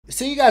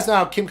So you guys know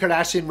how Kim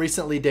Kardashian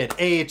recently did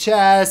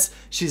AHS.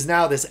 She's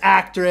now this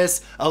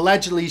actress.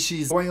 Allegedly,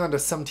 she's going on to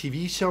some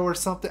TV show or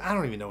something. I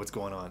don't even know what's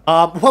going on.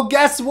 Well,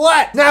 guess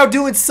what? Now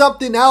doing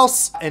something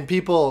else. And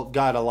people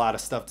got a lot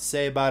of stuff to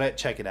say about it.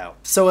 Check it out.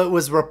 So it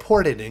was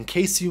reported, in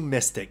case you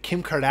missed it,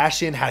 Kim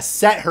Kardashian has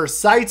set her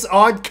sights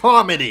on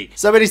comedy.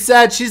 Somebody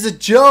said she's a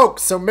joke,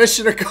 so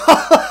mission accomplished.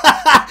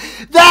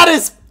 That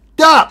is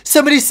dumb.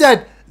 Somebody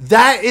said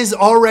that is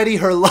already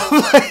her love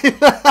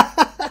life.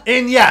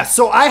 And yeah,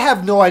 so I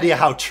have no idea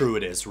how true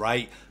it is,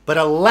 right? But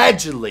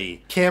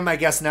allegedly, Kim, I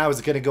guess now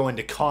is going to go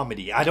into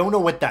comedy. I don't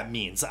know what that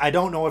means. I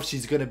don't know if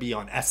she's going to be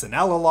on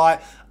SNL a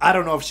lot. I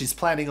don't know if she's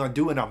planning on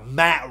doing a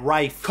Matt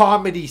Rife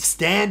comedy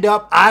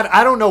stand-up.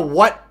 I don't know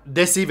what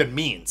this even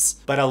means.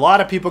 But a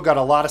lot of people got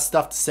a lot of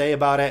stuff to say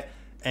about it.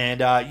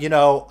 And, you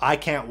know, I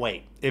can't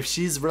wait. If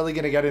she's really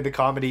going to get into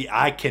comedy,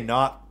 I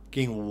cannot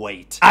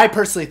wait. I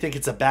personally think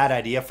it's a bad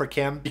idea for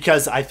Kim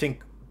because I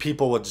think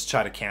people will just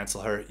try to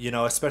cancel her, you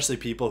know, especially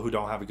people who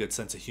don't have a good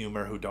sense of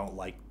humor, who don't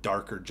like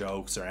darker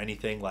jokes or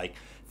anything. Like,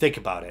 think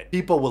about it.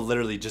 People will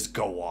literally just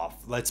go off.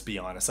 Let's be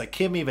honest. Like,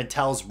 Kim even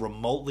tells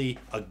remotely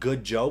a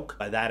good joke.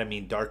 By that, I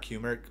mean dark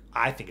humor.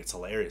 I think it's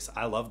hilarious.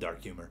 I love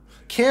dark humor.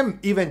 Kim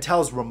even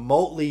tells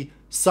remotely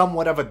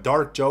somewhat of a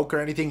dark joke or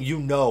anything. You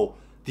know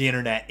the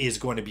internet is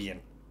going to be in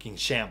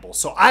shambles.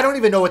 So I don't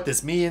even know what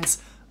this means.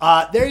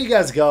 There you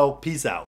guys go. Peace out.